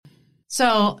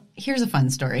So here's a fun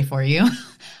story for you.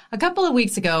 A couple of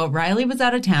weeks ago, Riley was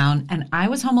out of town and I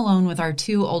was home alone with our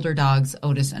two older dogs,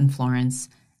 Otis and Florence,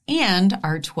 and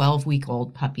our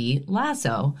 12-week-old puppy,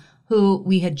 Lasso, who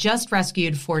we had just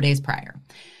rescued 4 days prior.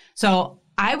 So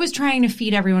I was trying to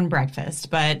feed everyone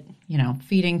breakfast, but,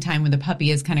 feeding time with a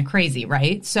puppy is kind of crazy,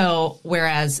 right? So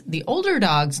whereas the older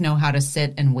dogs know how to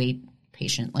sit and wait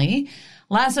patiently,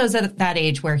 Lasso's at that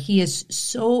age where he is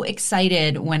so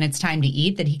excited when it's time to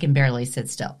eat that he can barely sit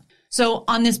still. So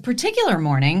on this particular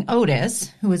morning,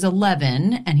 Otis, who is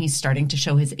 11 and he's starting to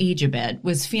show his age a bit,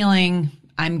 was feeling,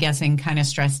 I'm guessing, kind of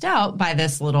stressed out by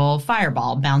this little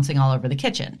fireball bouncing all over the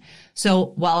kitchen.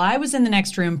 So while I was in the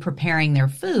next room preparing their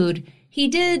food, he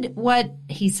did what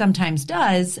he sometimes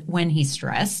does when he's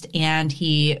stressed, and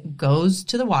he goes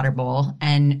to the water bowl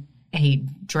and he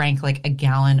drank like a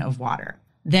gallon of water.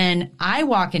 Then I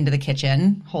walk into the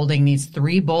kitchen holding these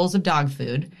 3 bowls of dog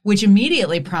food, which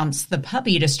immediately prompts the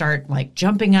puppy to start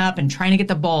jumping up and trying to get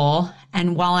the bowl.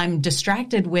 And while I'm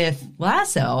distracted with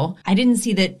Lasso, I didn't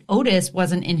see that Otis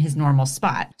wasn't in his normal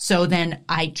spot. So then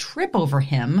I trip over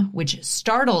him, which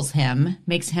startles him,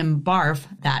 makes him barf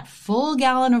that full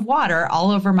gallon of water all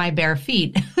over my bare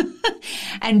feet.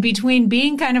 And between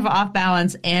being kind of off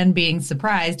balance and being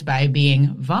surprised by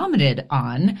being vomited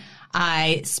on,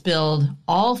 I spilled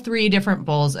all 3 different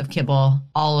bowls of kibble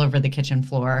all over the kitchen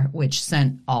floor, which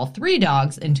sent all 3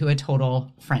 dogs into a total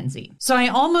frenzy. So I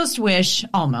almost wish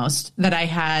that I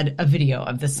had a video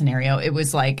of this scenario. It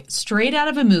was straight out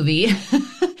of a movie.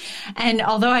 And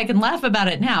although I can laugh about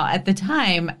it now, at the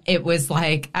time, it was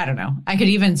I don't know, I could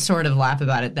even sort of laugh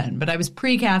about it then, but I was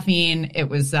pre-caffeine. It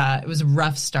was a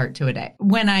rough start to a day.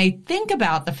 When I think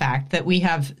about the fact that we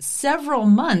have several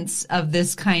months of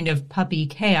this kind of puppy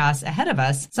chaos ahead of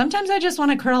us, sometimes I just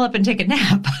want to curl up and take a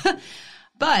nap.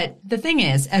 But the thing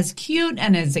is, as cute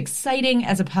and as exciting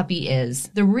as a puppy is,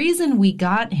 the reason we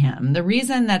got him, the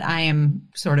reason that I am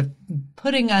sort of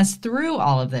putting us through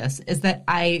all of this is that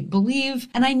I believe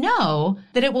and I know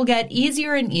that it will get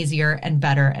easier and easier and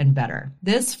better.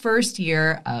 This first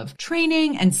year of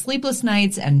training and sleepless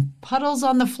nights and puddles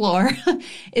on the floor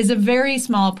is a very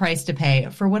small price to pay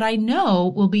for what I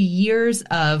know will be years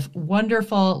of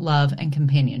wonderful love and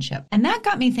companionship. And that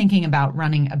got me thinking about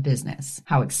running a business,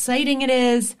 how exciting it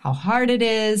is, how hard it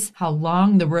is, how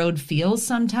long the road feels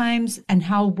sometimes, and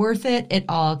how worth it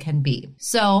all can be.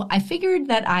 So I figured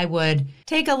that I would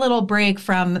take a little break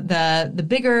from the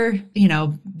bigger,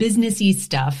 businessy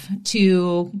stuff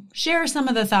to share some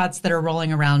of the thoughts that are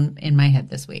rolling around in my head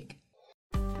this week.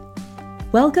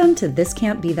 Welcome to This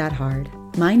Can't Be That Hard.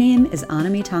 My name is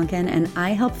Anami Tonkin, and I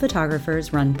help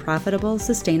photographers run profitable,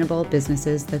 sustainable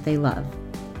businesses that they love.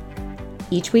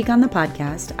 Each week on the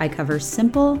podcast, I cover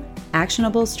simple,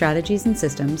 actionable strategies and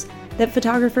systems that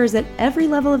photographers at every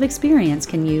level of experience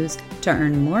can use to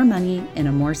earn more money in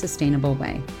a more sustainable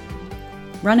way.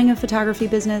 Running a photography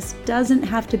business doesn't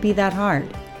have to be that hard.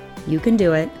 You can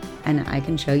do it, and I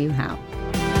can show you how.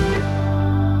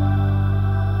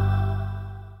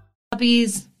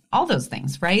 Puppies, all those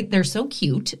things, right? They're so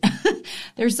cute.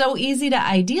 They're so easy to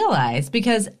idealize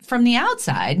because from the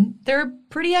outside, they're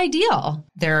pretty ideal.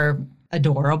 They're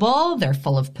adorable, they're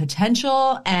full of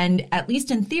potential, and at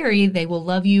least in theory, they will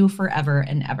love you forever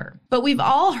and ever. But we've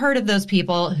all heard of those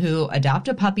people who adopt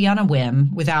a puppy on a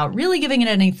whim without really giving it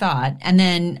any thought, and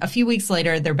then a few weeks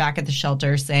later, they're back at the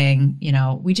shelter saying,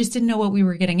 we just didn't know what we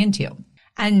were getting into.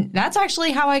 And that's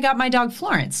actually how I got my dog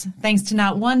Florence, thanks to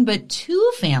not one but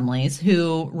 2 families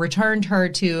who returned her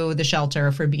to the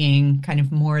shelter for being kind of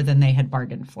more than they had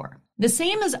bargained for. The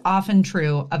same is often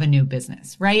true of a new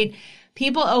business, right?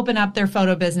 People open up their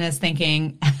photo business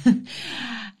thinking,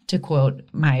 to quote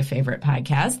my favorite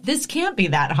podcast, this can't be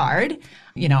that hard.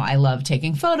 I love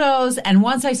taking photos. And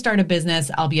once I start a business,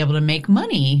 I'll be able to make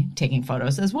money taking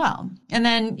photos as well. And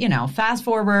then, fast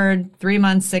forward 3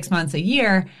 months, 6 months, a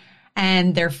year,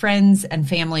 and their friends and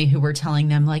family who were telling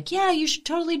them yeah, you should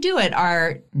totally do it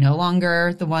are no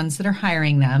longer the ones that are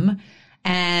hiring them.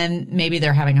 And maybe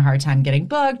they're having a hard time getting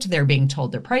booked. They're being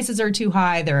told their prices are too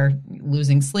high. They're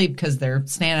losing sleep because they're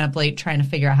staying up late trying to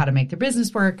figure out how to make their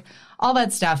business work, all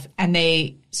that stuff. And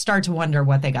they start to wonder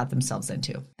what they got themselves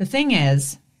into. The thing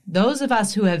is, those of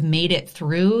us who have made it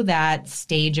through that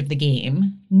stage of the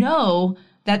game know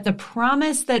that the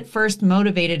promise that first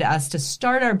motivated us to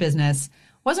start our business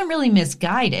wasn't really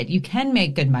misguided. You can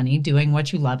make good money doing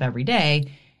what you love every day.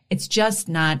 It's just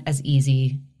not as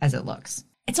easy as it looks.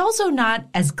 It's also not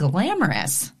as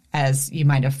glamorous as you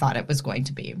might have thought it was going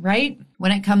to be, right?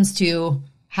 When it comes to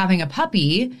having a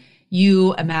puppy,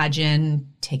 you imagine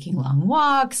taking long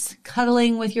walks,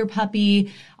 cuddling with your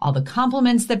puppy, all the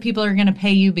compliments that people are going to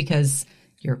pay you because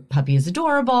your puppy is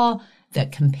adorable, the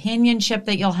companionship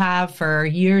that you'll have for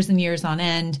years and years on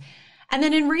end. And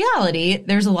then in reality,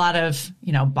 there's a lot of,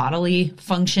 bodily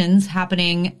functions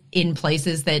happening in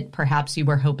places that perhaps you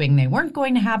were hoping they weren't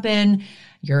going to happen.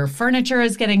 Your furniture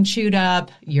is getting chewed up.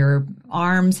 Your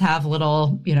arms have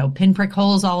little, pinprick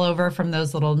holes all over from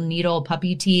those little needle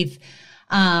puppy teeth.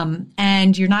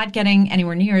 And you're not getting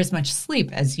anywhere near as much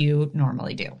sleep as you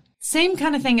normally do. Same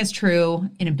kind of thing is true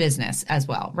in a business as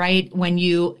well, right? When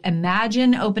you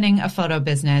imagine opening a photo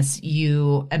business,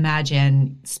 you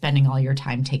imagine spending all your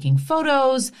time taking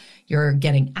photos, you're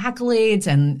getting accolades,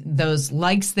 and those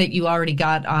likes that you already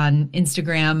got on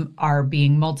Instagram are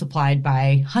being multiplied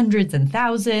by hundreds and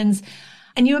thousands.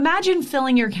 And you imagine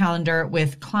filling your calendar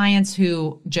with clients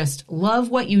who just love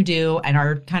what you do and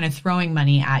are kind of throwing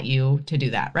money at you to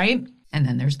do that, right? And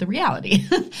then there's the reality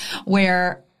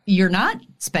where you're not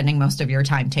spending most of your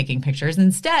time taking pictures.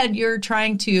 Instead, you're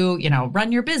trying to,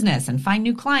 run your business and find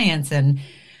new clients and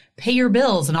pay your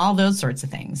bills and all those sorts of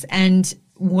things. And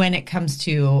when it comes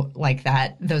to like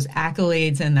that, those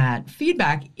accolades and that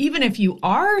feedback, even if you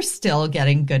are still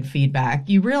getting good feedback,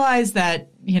 you realize that,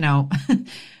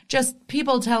 just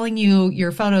people telling you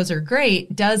your photos are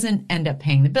great doesn't end up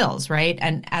paying the bills, right?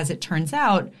 And as it turns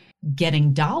out,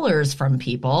 getting dollars from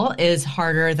people is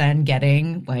harder than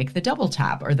getting like the double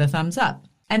tap or the thumbs up.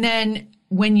 And then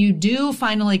when you do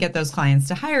finally get those clients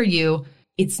to hire you,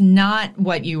 it's not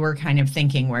what you were kind of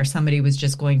thinking, where somebody was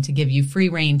just going to give you free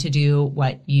rein to do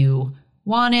what you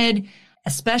wanted.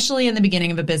 Especially in the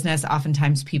beginning of a business,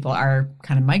 oftentimes people are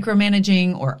kind of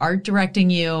micromanaging or art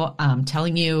directing you,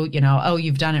 telling you, oh,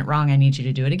 you've done it wrong. I need you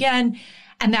to do it again.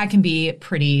 And that can be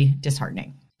pretty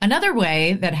disheartening. Another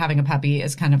way that having a puppy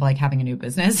is kind of like having a new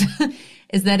business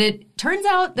is that it turns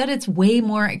out that it's way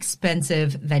more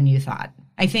expensive than you thought.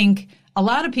 I think a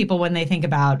lot of people, when they think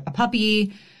about a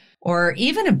puppy or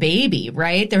even a baby,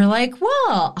 right, they're like,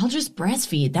 well, I'll just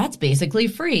breastfeed. That's basically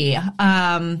free.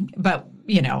 But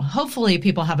hopefully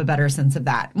people have a better sense of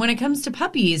that. When it comes to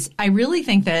puppies, I really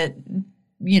think that,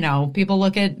 people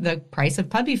look at the price of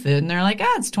puppy food and they're like,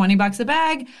 it's $20 a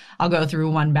bag. I'll go through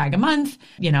one bag a month.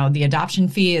 The adoption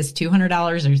fee is $200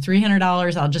 or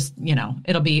 $300. I'll just,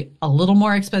 it'll be a little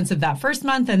more expensive that first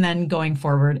month. And then going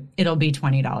forward, it'll be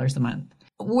 $20 a month.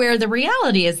 Where the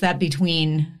reality is that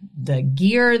between the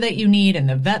gear that you need and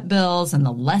the vet bills and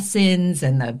the lessons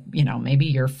and the, maybe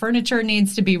your furniture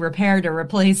needs to be repaired or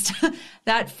replaced,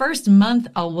 that first month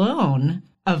alone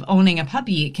of owning a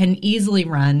puppy can easily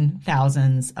run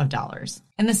thousands of dollars.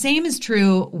 And the same is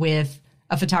true with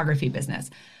a photography business.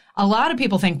 A lot of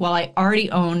people think, well, I already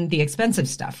own the expensive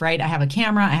stuff, right? I have a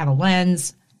camera, I have a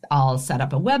lens, I'll set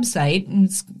up a website, and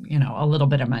it's, a little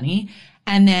bit of money.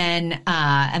 And then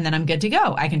I'm good to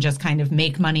go. I can just kind of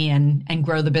make money and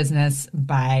grow the business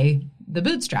by the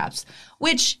bootstraps,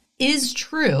 which is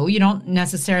true. You don't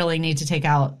necessarily need to take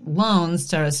out loans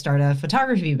to start a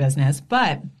photography business,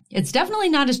 but it's definitely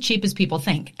not as cheap as people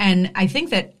think. And I think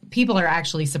that people are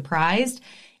actually surprised,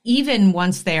 even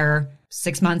once they're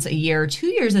 6 months, a year, 2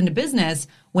 years into business,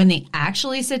 when they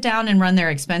actually sit down and run their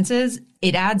expenses,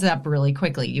 it adds up really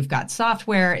quickly. You've got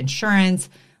software, insurance,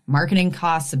 marketing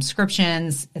costs,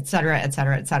 subscriptions, et cetera, et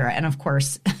cetera, et cetera. And of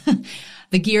course,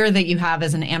 the gear that you have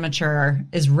as an amateur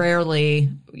is rarely,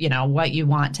 what you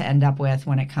want to end up with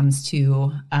when it comes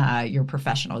to your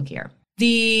professional gear.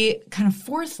 The kind of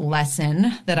fourth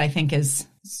lesson that I think is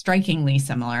strikingly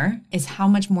similar is how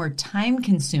much more time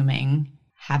consuming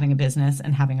having a business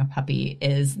and having a puppy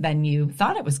is than you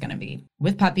thought it was going to be.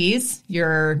 With puppies,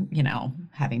 you're,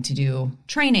 having to do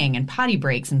training and potty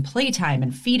breaks and playtime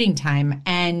and feeding time.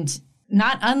 And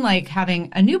not unlike having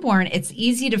a newborn, it's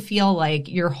easy to feel like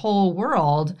your whole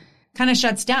world kind of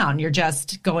shuts down. You're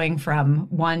just going from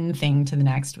one thing to the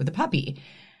next with a puppy.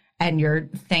 And you're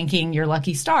thanking your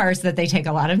lucky stars that they take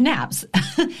a lot of naps.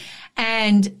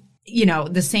 And,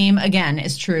 the same, again,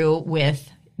 is true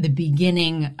with the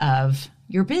beginning of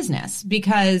your business,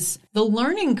 because the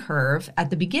learning curve at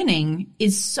the beginning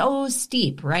is so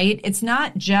steep, right? It's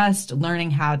not just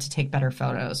learning how to take better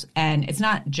photos, and it's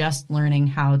not just learning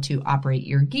how to operate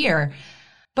your gear,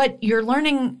 but you're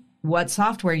learning what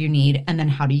software you need and then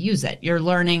how to use it. You're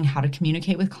learning how to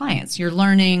communicate with clients. You're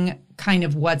learning kind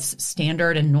of what's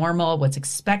standard and normal, what's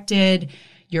expected.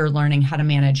 You're learning how to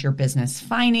manage your business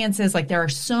finances. Like, there are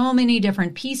so many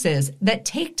different pieces that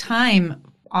take time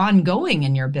ongoing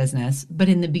in your business, but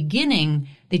in the beginning,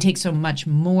 they take so much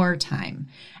more time.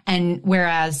 And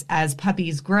whereas as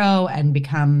puppies grow and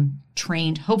become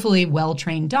trained, hopefully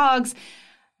well-trained dogs,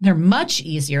 They're much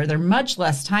easier. They're much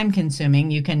less time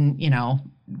consuming. You can,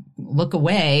 look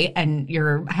away and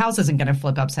your house isn't going to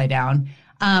flip upside down.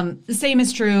 The same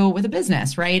is true with a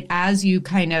business, right? As you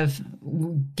kind of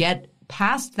get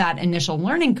past that initial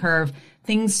learning curve,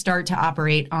 things start to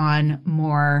operate on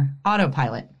more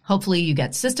autopilot. Hopefully you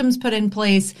get systems put in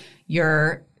place.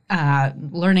 You're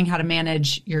learning how to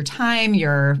manage your time.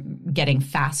 You're getting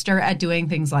faster at doing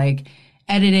things like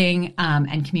editing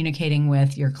and communicating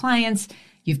with your clients.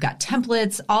 You've got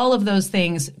templates. All of those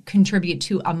things contribute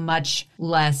to a much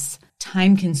less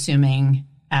time-consuming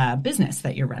business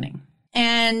that you're running.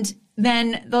 And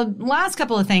then the last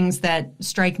couple of things that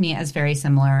strike me as very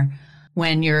similar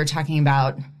when you're talking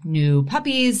about new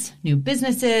puppies, new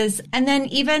businesses, and then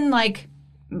even like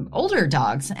older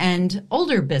dogs and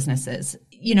older businesses.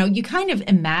 You kind of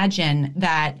imagine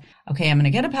that, okay, I'm going to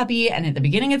get a puppy and at the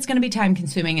beginning it's going to be time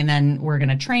consuming and then we're going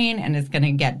to train and it's going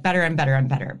to get better and better and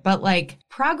better. But like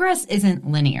progress isn't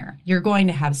linear. You're going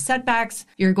to have setbacks.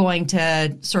 You're going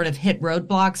to sort of hit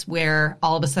roadblocks where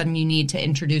all of a sudden you need to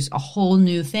introduce a whole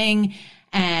new thing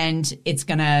and it's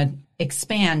going to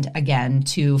expand again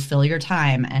to fill your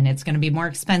time and it's going to be more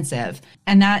expensive.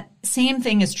 And that same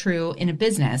thing is true in a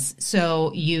business.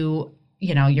 So you're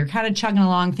kind of chugging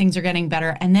along, things are getting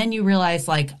better. And then you realize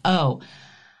like, oh,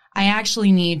 I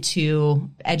actually need to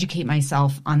educate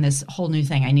myself on this whole new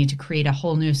thing. I need to create a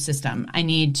whole new system. I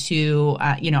need to,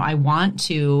 I want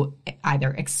to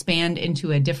either expand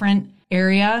into a different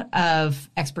area of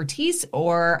expertise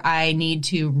or I need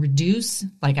to reduce,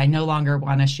 like I no longer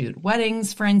want to shoot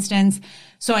weddings, for instance.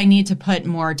 So I need to put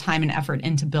more time and effort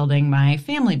into building my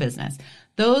family business.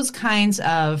 Those kinds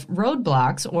of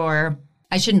roadblocks, or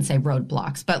I shouldn't say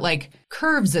roadblocks, but like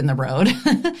curves in the road,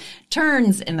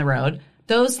 turns in the road,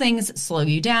 those things slow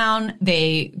you down.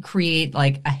 They create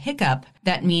like a hiccup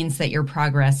that means that your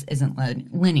progress isn't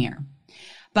linear.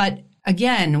 But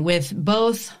again, with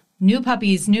both new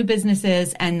puppies, new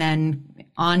businesses, and then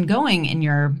ongoing in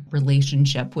your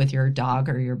relationship with your dog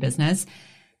or your business,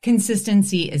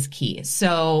 consistency is key.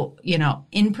 So,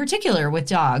 in particular with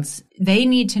dogs, they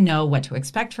need to know what to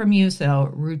expect from you.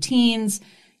 So routines,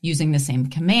 using the same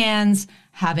commands,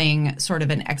 having sort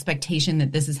of an expectation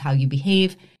that this is how you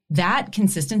behave. That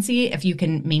consistency, if you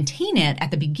can maintain it at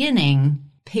the beginning,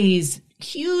 pays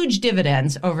huge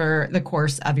dividends over the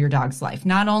course of your dog's life.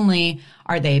 Not only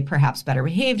are they perhaps better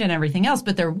behaved and everything else,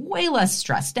 but they're way less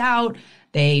stressed out.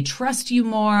 They trust you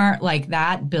more. Like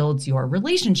that builds your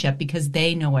relationship because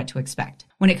they know what to expect.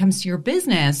 When it comes to your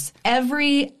business,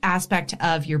 every aspect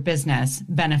of your business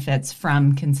benefits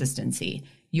from consistency.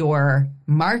 Your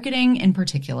marketing in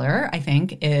particular, I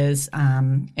think, is,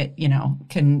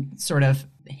 can sort of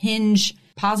hinge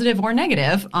positive or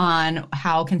negative on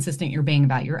how consistent you're being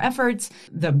about your efforts.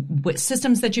 The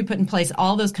systems that you put in place,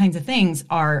 all those kinds of things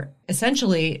are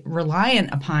essentially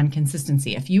reliant upon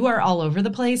consistency. If you are all over the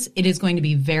place, it is going to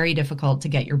be very difficult to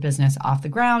get your business off the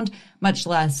ground, much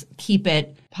less keep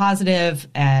it positive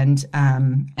and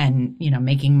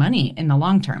making money in the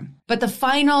long term. But the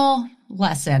final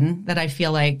lesson that I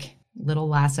feel like little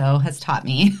Lasso has taught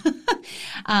me,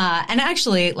 and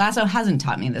actually Lasso hasn't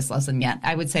taught me this lesson yet.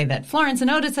 I would say that Florence and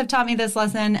Otis have taught me this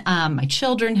lesson. My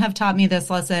children have taught me this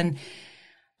lesson.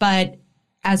 But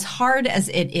as hard as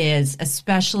it is,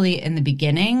 especially in the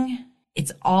beginning,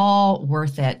 it's all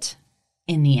worth it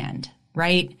in the end,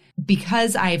 right?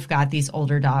 Because I've got these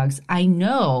older dogs, I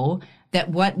know that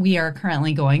what we are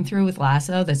currently going through with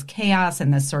Lasso, this chaos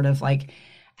and this sort of like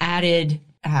added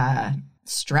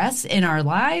stress in our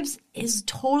lives is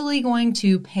totally going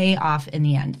to pay off in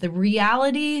the end. The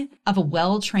reality of a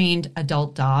well-trained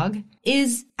adult dog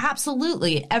is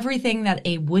absolutely everything that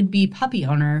a would-be puppy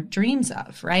owner dreams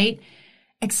of, right?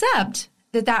 Except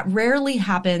that rarely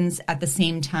happens at the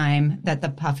same time that the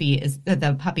puppy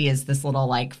is this little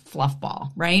like fluff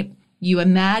ball, right? You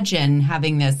imagine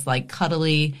having this like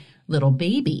cuddly little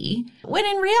baby, when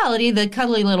in reality, the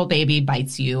cuddly little baby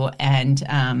bites you and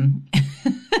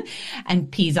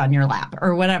and pees on your lap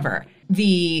or whatever.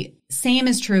 The same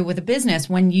is true with a business.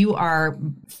 When you are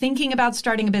thinking about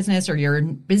starting a business or your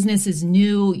business is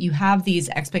new, you have these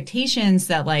expectations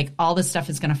that like all this stuff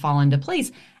is going to fall into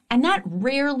place. And that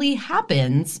rarely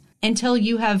happens until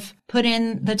you have put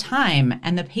in the time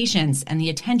and the patience and the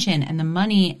attention and the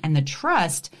money and the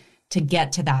trust to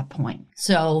get to that point.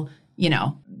 So,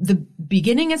 the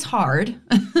beginning is hard,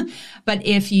 but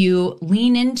if you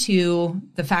lean into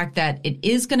the fact that it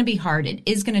is going to be hard, it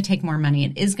is going to take more money,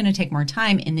 it is going to take more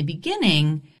time in the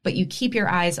beginning, but you keep your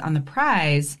eyes on the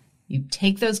prize, you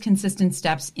take those consistent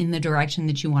steps in the direction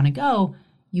that you want to go,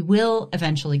 you will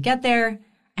eventually get there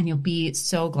and you'll be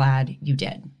so glad you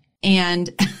did. And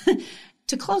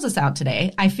To close us out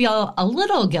today, I feel a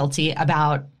little guilty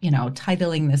about,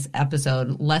 titling this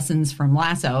episode Lessons from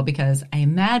Lasso, because I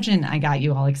imagine I got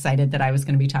you all excited that I was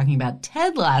going to be talking about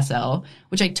Ted Lasso,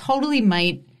 which I totally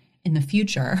might in the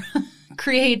future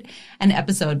create an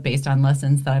episode based on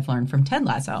lessons that I've learned from Ted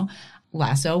Lasso.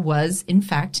 Lasso was, in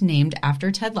fact, named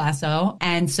after Ted Lasso,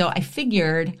 and so I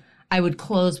figured I would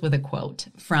close with a quote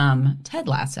from Ted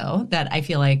Lasso that I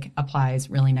feel like applies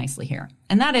really nicely here.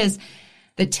 And that is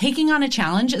that taking on a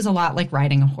challenge is a lot like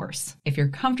riding a horse. If you're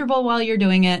comfortable while you're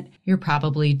doing it, you're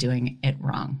probably doing it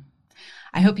wrong.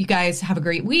 I hope you guys have a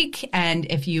great week. And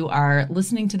if you are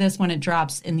listening to this when it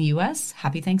drops in the US,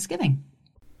 happy Thanksgiving.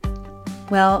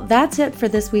 Well, that's it for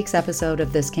this week's episode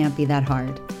of This Can't Be That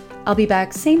Hard. I'll be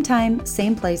back same time,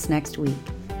 same place next week.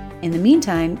 In the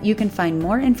meantime, you can find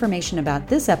more information about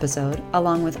this episode,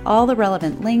 along with all the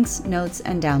relevant links, notes,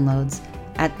 and downloads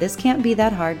at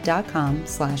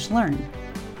thiscan'tbethathard.com/learn.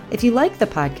 If you like the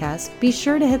podcast, be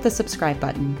sure to hit the subscribe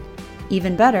button.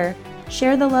 Even better,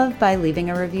 share the love by leaving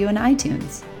a review in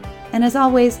iTunes. And as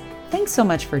always, thanks so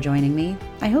much for joining me.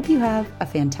 I hope you have a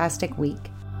fantastic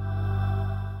week.